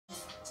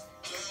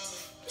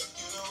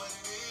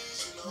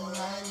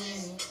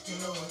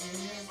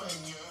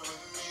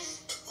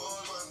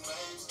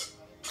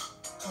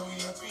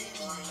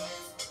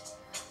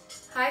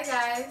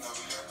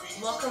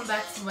welcome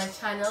back to my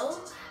channel,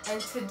 and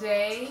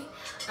today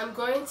I'm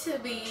going to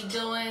be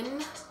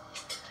doing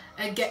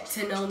a get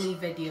to know me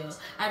video.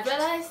 I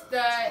realized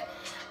that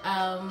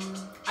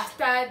I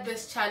started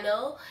this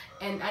channel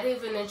and I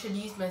didn't even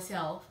introduce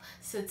myself,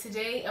 so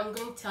today I'm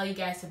going to tell you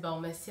guys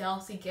about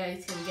myself so you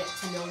guys can get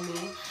to know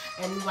me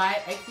and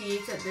why I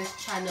created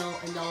this channel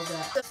and all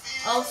that.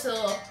 Also,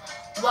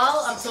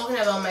 while I'm talking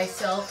about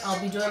myself,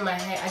 I'll be doing my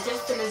hair. I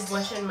just finished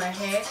washing my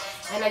hair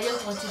and I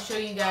just want to show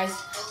you guys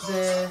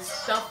the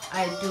stuff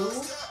I do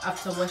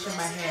after washing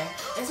my hair.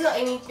 It's not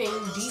anything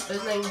deep,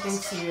 it's not anything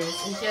serious.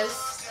 It's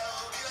just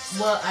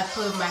what I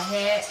put in my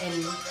hair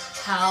and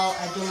how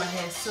I do my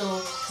hair.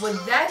 So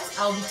with that,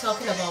 I'll be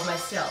talking about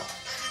myself.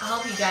 I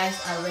hope you guys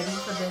are ready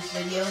for this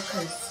video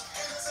because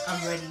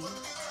I'm ready.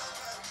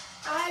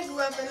 I grew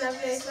up in a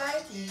place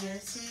like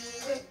here,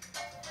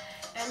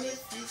 and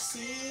if you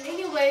see,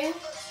 anyway,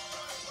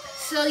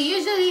 so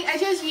usually I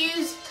just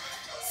use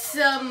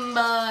some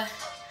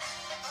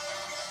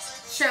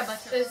shea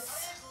butter.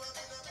 It's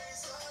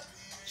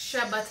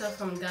shea butter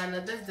from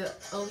Ghana. That's the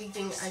only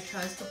thing I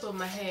trust to put in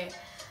my hair.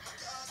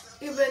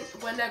 Even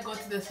when I go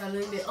to the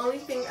salon, the only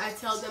thing I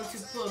tell them to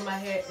put in my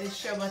hair is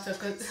shea butter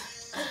because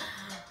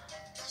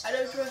I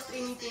don't trust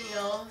anything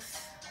else.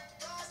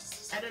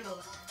 I don't know.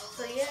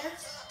 So yeah.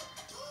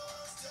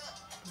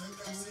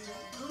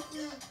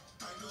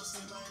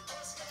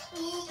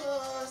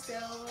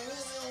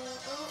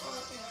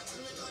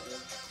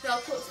 So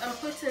I'm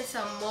putting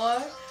some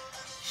more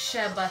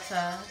shea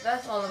butter.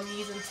 That's all I'm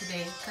using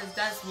today because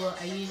that's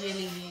what I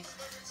usually use.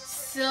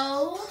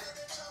 So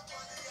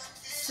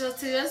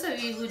to those of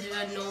you who do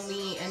not know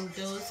me and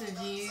those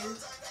of you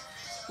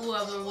who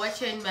have been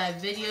watching my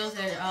videos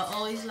and are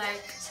always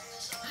like,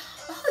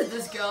 oh,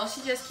 this girl,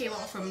 she just came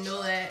out from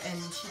nowhere and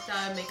she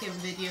started making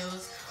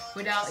videos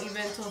without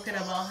even talking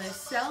about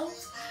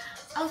herself.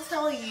 I'll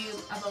tell you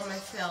about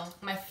myself.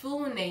 My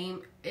full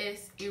name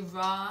is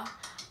Ira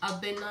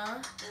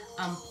Abena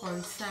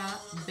Amponsa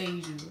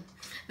Beju.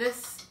 This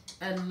is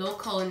a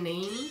local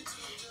name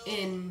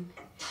in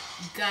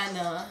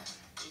Ghana.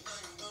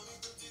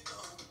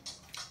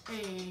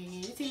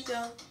 This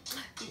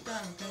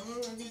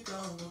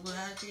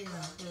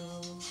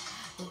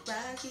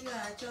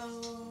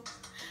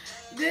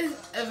is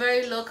a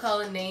very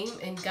local name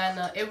in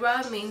Ghana.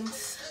 Ira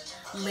means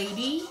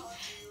lady,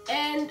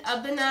 and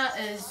Abena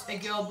is a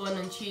girl born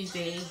on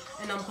Tuesday,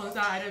 and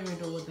Amponsa, I don't even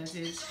know what that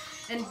is.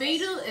 And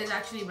Bedu is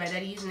actually my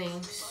daddy's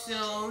name,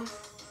 so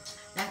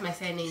that's my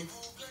surname.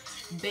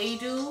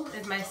 Bedu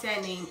is my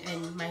surname,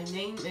 and my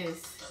name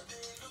is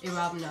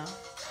Irabna.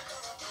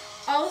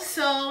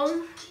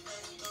 Also,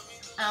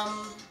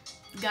 I'm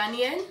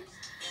Ghanaian,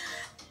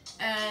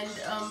 and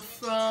I'm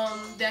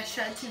from the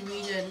Ashanti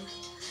region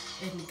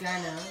in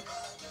Ghana.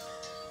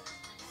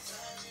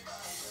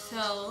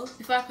 So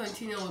before I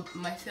continue with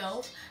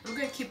myself, I'm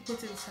gonna keep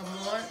putting some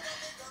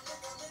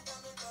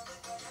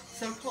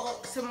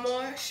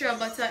more shea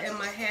butter in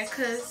my hair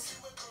because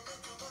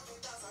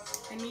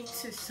I need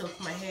to soak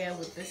my hair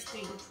with this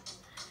thing.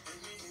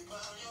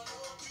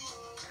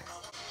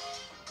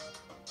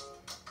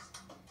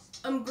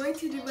 I'm going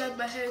to divide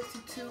my hair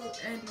into two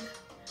and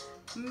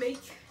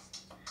make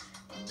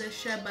the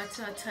shea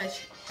butter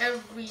touch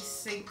every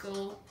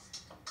single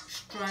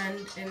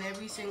strand and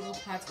every single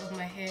part of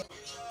my hair.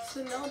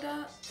 So now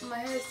that my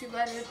hair is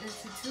divided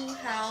into two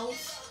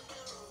halves,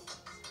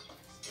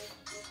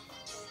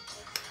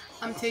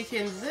 I'm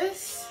taking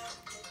this,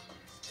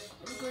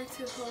 I'm going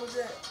to hold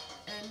it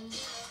and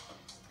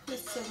put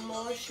some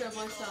more shea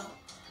butter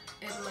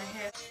in my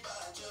hair.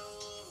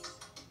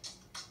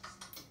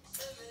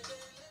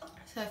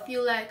 So I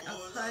feel like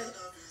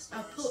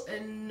I put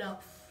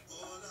enough,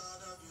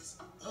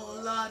 a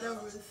lot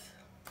of this.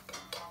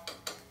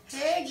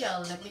 Hey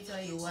girl, let me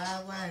tell you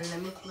why,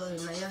 let me flow in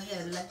your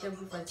head like a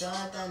river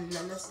Jordan,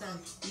 understand?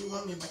 You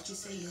want me but you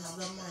say you have a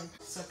man.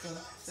 Circle.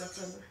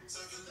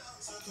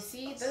 You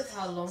see, that's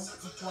how long,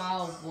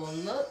 wow, well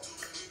look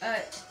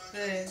at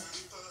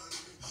this.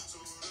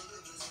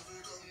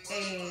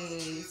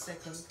 Hey,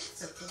 circle.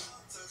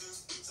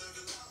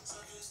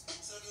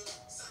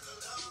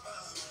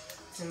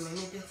 So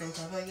many different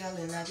type of y'all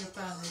in your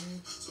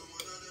problem.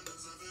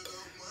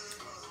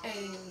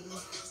 Hey.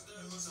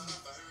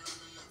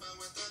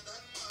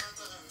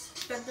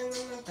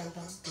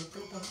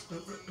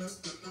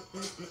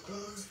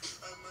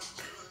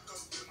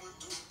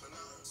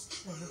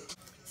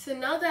 So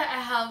now that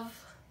I have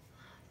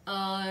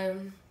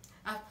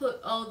I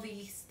put all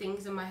these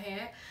things in my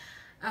hair,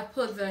 I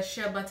put the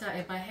shea butter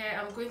in my hair,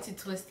 I'm going to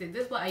twist it.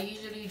 This is what I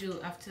usually do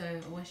after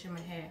washing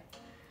my hair.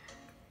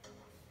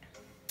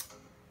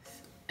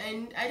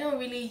 And I don't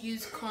really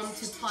use comb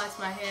to part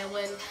my hair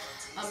when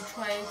I'm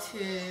trying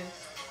to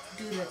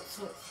do the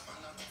twist.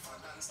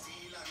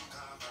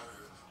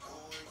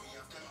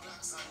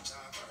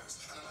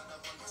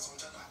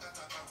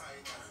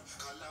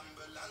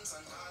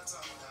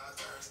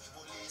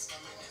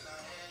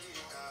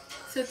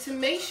 So to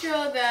make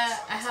sure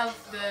that I have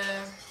the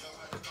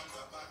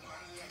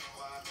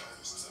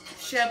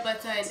shea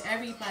butter in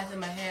every part of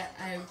my hair,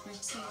 I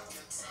repeat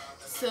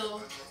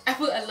So I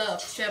put a lot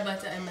of shea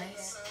butter in my hair.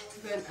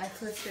 Then I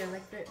twist it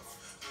like this.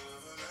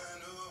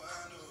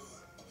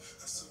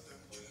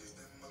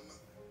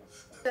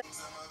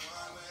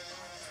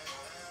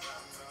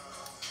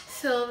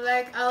 So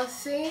like I was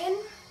saying,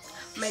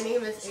 my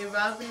name is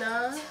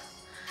Iravna.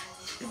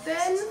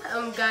 Then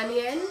I'm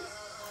Ghanaian.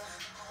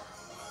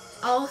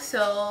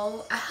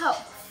 Also, I have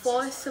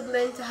 4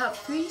 siblings. I have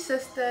 3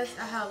 sisters.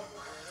 I have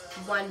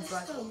 1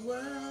 brother. The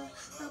world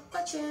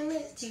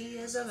opportunity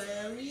is a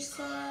very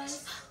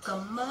fast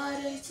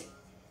commodity.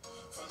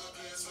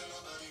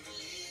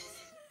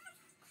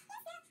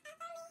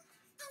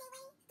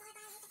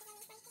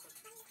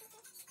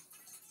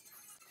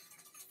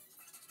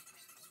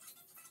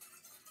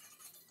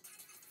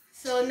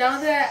 So now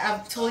that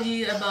I've told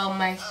you about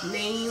my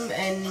name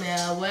and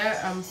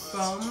where I'm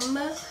from,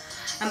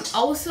 I'm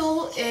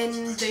also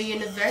in the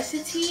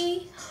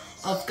University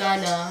of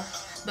Ghana,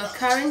 but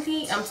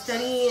currently I'm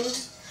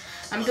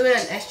doing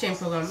an exchange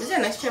program. Is it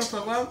an exchange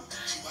program?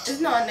 It's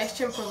not an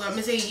exchange program,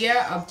 it's a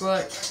year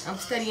abroad. I'm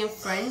studying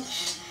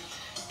French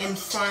in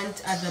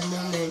France at the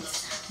moment,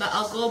 but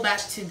I'll go back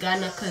to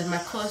Ghana because my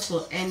course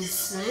will end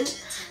soon,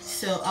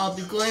 so I'll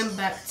be going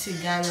back to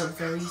Ghana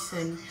very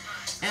soon.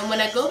 And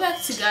when I go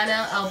back to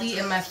Ghana, I'll be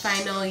in my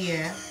final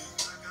year.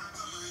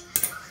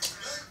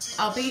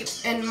 I'll be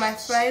in my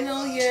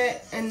final year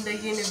in the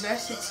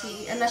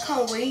university, and I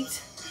can't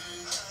wait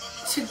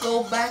to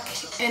go back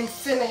and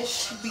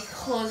finish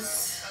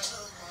because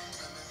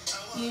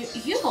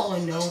you all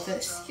know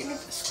this.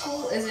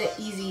 School isn't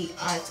easy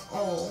at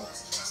all.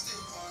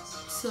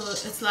 So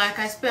it's like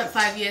I spent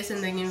 5 years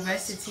in the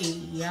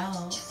university, yeah.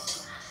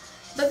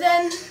 But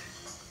then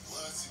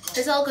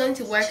it's all going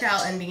to work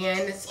out in the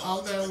end. It's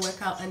all going to work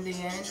out in the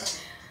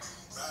end.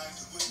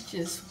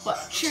 Just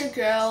watch your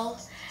girl.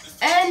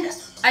 And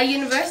at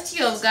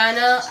University of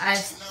Ghana, I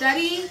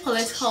study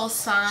political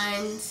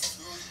science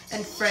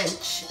and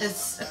French.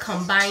 It's a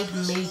combined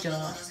major.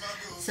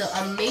 So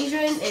I'm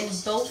majoring in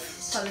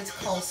both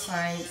political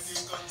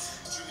science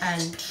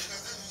and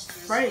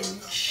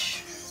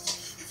French.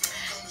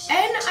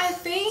 And I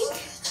think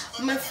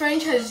my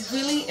French has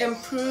really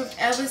improved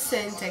ever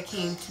since I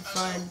came to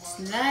France.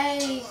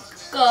 Like,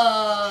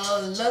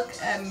 look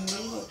at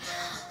me.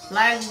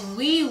 Like,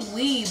 we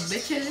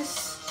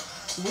bitches.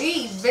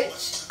 We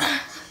bitch.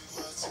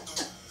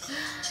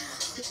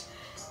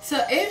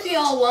 So if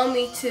y'all want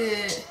me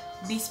to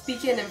be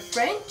speaking in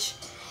French,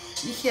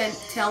 you can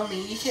tell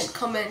me. You can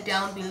comment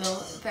down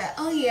below that,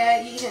 oh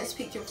yeah, you can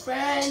speak in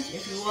French.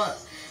 If you want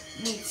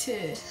me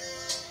to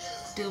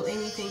do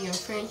anything in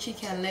French, you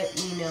can let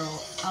me know.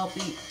 I'll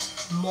be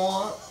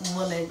more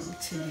willing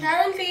to.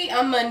 Currently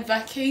I'm on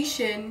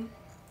vacation.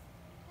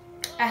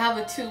 I have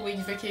a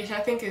 2-week vacation.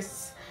 I think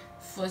it's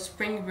for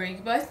spring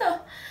break, but it's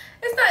not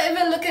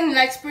even looking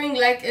like spring.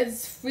 Like,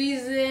 it's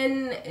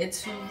freezing,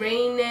 it's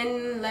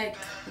raining. Like,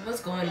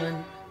 what's going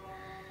on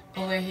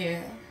over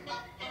here?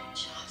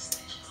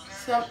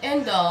 So I'm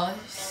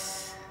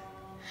indoors.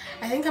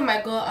 I think I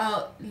might go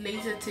out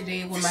later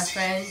today with my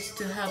friends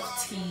to have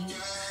tea,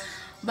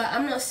 but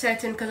I'm not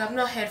certain because I've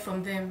not heard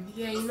from them.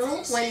 Yeah, you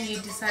know, when you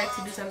decide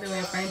to do something with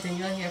your friends and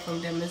you don't hear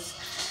from them, it's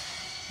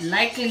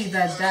likely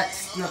that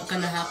that's not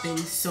gonna happen.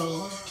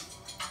 So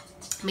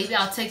maybe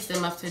I'll text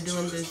them after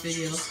doing this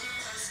video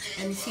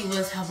and see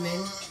what's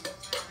happening.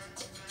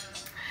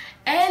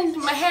 And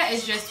my hair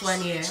is just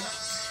 1 year.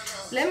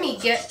 Let me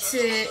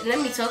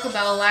talk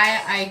about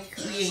why I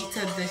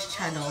created this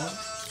channel.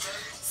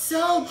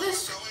 So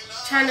this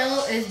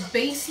channel is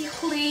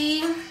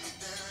basically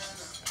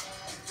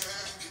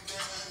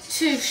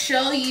to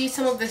show you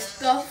some of the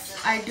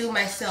stuff I do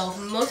myself,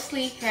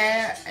 mostly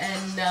hair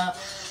and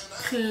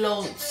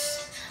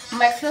clothes.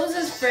 My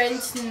closest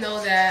friends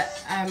know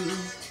that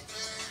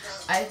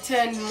I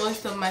turn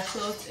most of my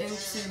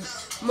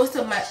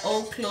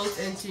old clothes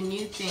into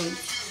new things.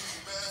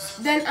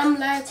 Then I'm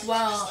like,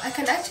 wow, I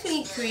can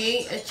actually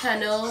create a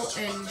channel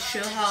and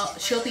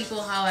show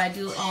people how I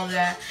do all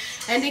that,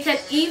 and they can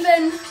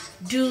even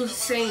do the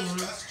same.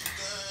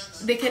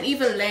 They can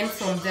even learn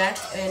from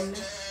that and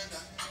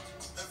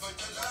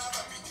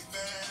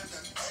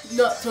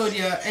not throw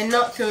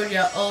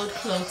your old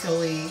clothes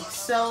away.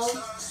 So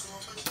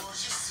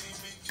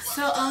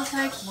I was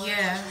like,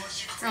 yeah,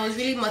 I was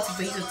really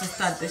motivated to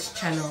start this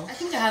channel. I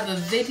think I have a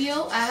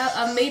video.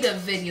 I made a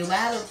video, but I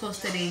haven't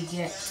posted it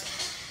yet.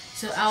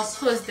 So I'll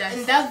post that.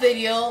 In that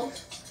video,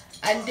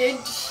 I did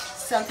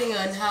something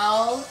on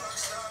how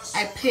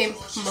I pimp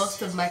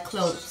most of my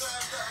clothes.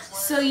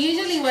 So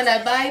usually when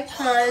I buy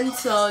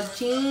pants or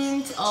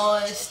jeans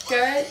or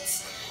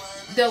skirts,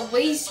 the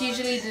waist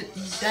usually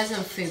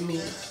doesn't fit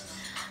me.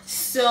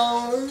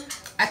 So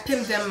I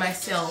pimp them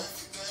myself.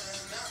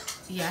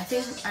 Yeah, I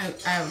think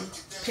I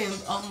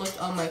pimp almost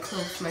all my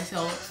clothes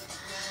myself.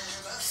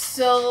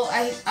 So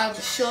I'll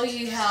show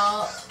you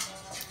how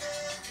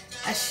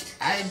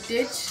I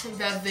did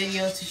that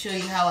video to show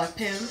you how I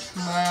pimp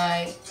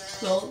my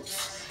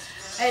clothes.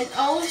 And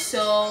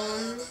also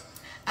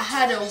I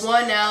had a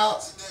worn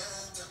out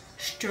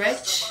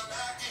stretch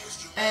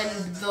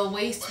and the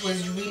waist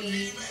was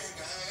really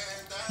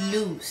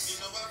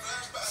loose.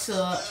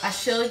 So I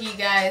showed you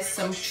guys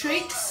some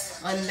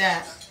tricks on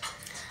that.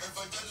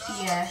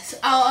 Yes,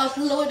 I'll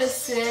upload it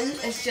soon.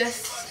 It's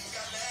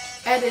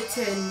just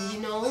editing, you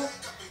know,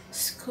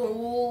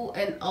 school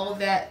and all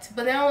that.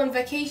 But now I'm on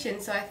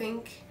vacation, so I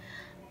think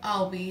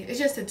it's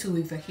just a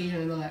 2-week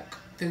vacation, not like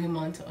 3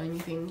 months or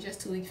anything,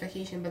 just 2 weeks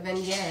vacation. But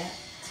then yeah,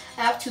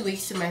 I have 2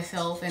 weeks to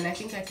myself, and I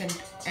think I can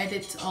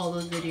edit all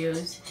those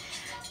videos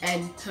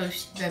and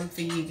post them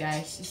for you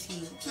guys to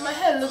see. My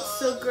hair looks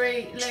so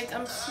great. Like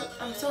I'm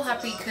so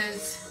happy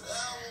because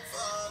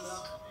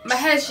my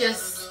hair is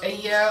just a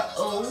year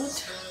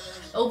old.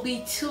 It'll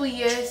be 2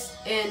 years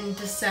in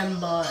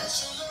December.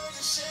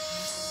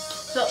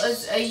 So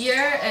it's a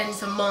year and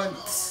some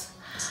months.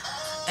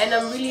 And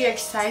I'm really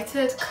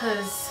excited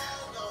because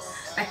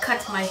I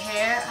cut my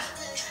hair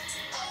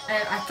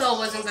and I thought it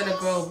wasn't gonna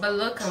grow, but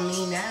look at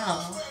me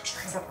now.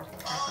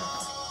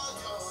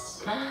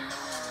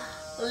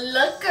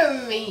 Look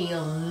at me,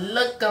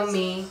 look at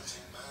me,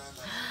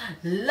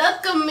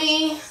 look at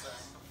me,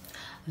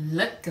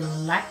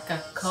 looking like a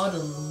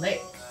cuddle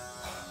lick.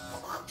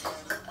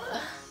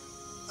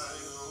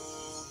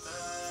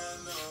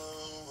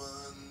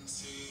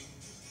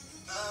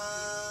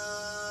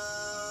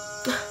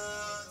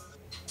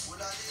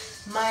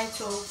 My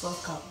throat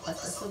fuck up, but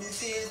the sun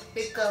says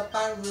pick up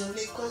and roll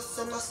it cause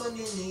I'm not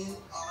funny new.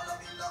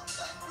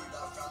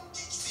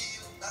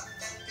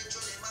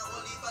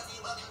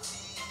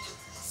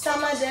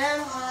 Some of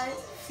them heart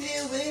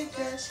feel with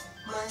just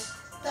my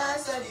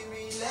thoughts are the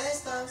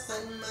realest thoughts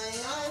and my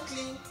heart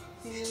clean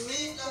feel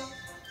with them.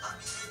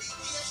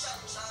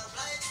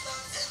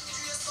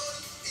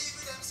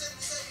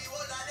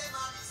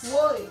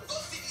 Whoa.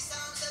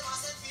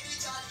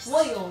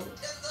 Whoa.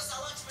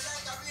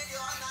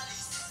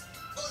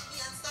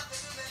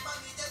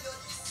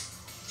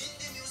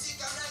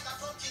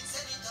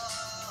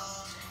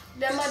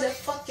 The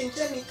motherfucking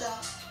janitor.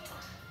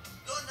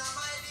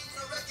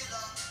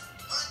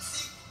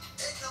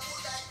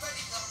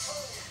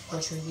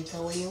 But when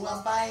you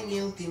want buy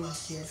new be my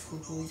careful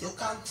who you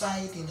can't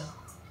buy dinner.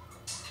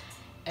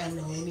 And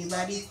know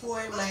anybody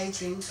pour my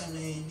drinks and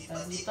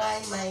anybody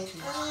buy my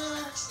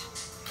drinks.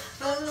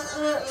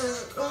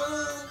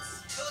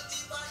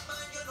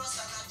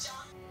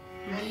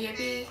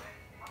 Baby,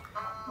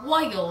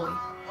 why you?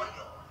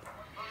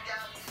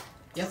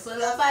 You're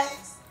full of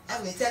vibes,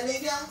 I'm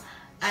telling you.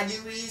 And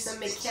the reason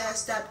me can't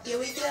stop here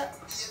with you.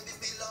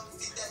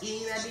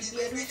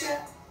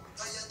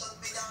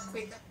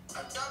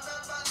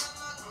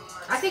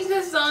 I think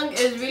this song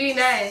is really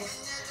nice.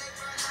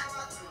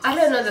 I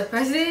don't know the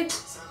president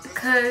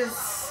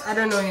because I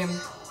don't know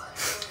him,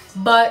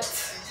 but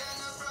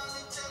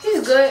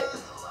he's good.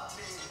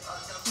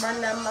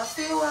 Man, I'm a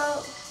feel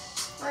well.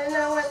 I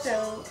know what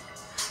to.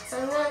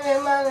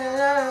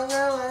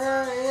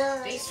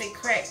 Basic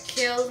crack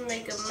kills,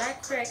 make a my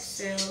crack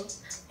sales.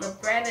 My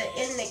brother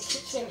in the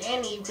kitchen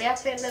and he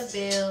rapping the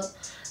bill.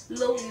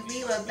 Louis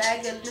V, my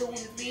bag of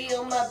Louis V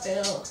on my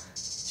bill.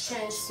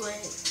 Chain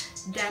swing,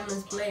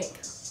 diamonds blink.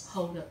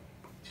 Hold up.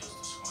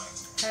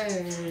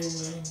 Hey.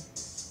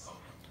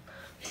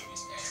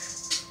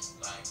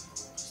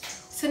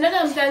 So now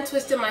that I'm done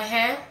twisting my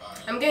hair,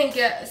 I'm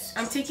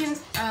taking,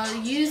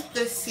 use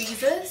the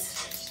scissors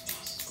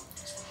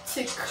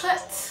to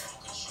cut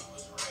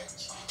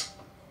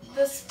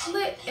the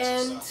split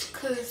ends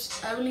because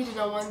I really do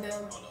not want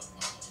them.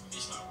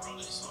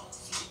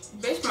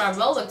 Bitch, my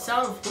Rolex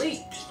on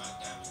fleek.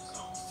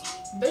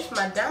 Bitch,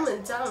 my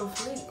diamonds on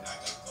fleek.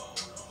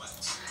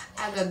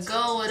 I got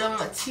gold on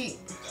my teeth.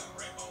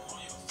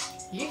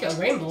 You got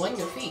rainbow on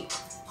your feet.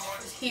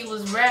 He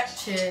was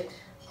raptured.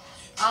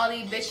 All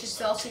these bitches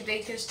selfie, they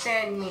can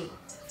stand me.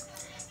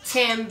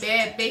 10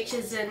 bad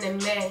bitches in the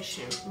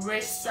mansion.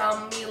 Wrists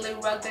on me,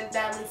 like rugged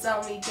diamonds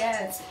on me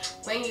dancing.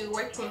 When you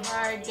working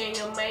hard, then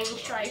your main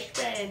strike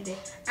stranded.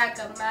 I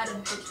got mad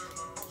at bitch.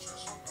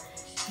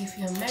 If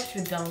your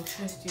metro don't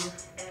trust you.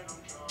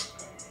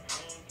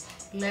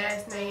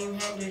 Last name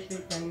Hendrix,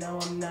 but no,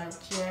 I'm not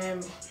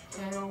jamming.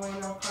 Can't no way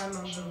no crime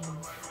on me.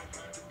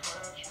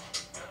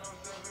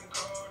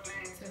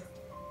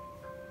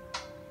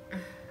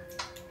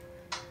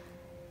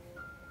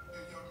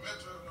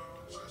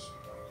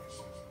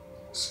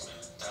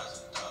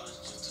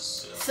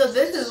 So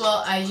this is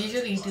what I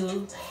usually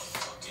do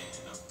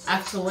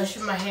after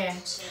washing my hair.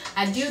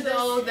 I do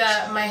know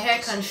that my hair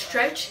can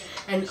stretch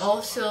and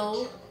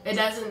also it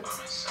doesn't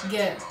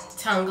get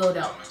tangled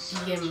out, you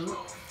get me?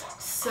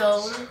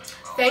 So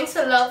thanks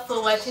a lot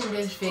for watching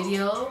this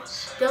video.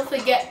 Don't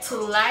forget to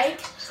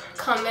like,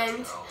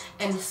 comment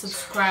and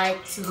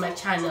subscribe to my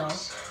channel.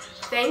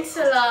 Thanks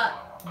a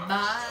lot.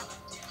 Bye.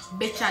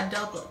 Bitch, I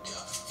doubled.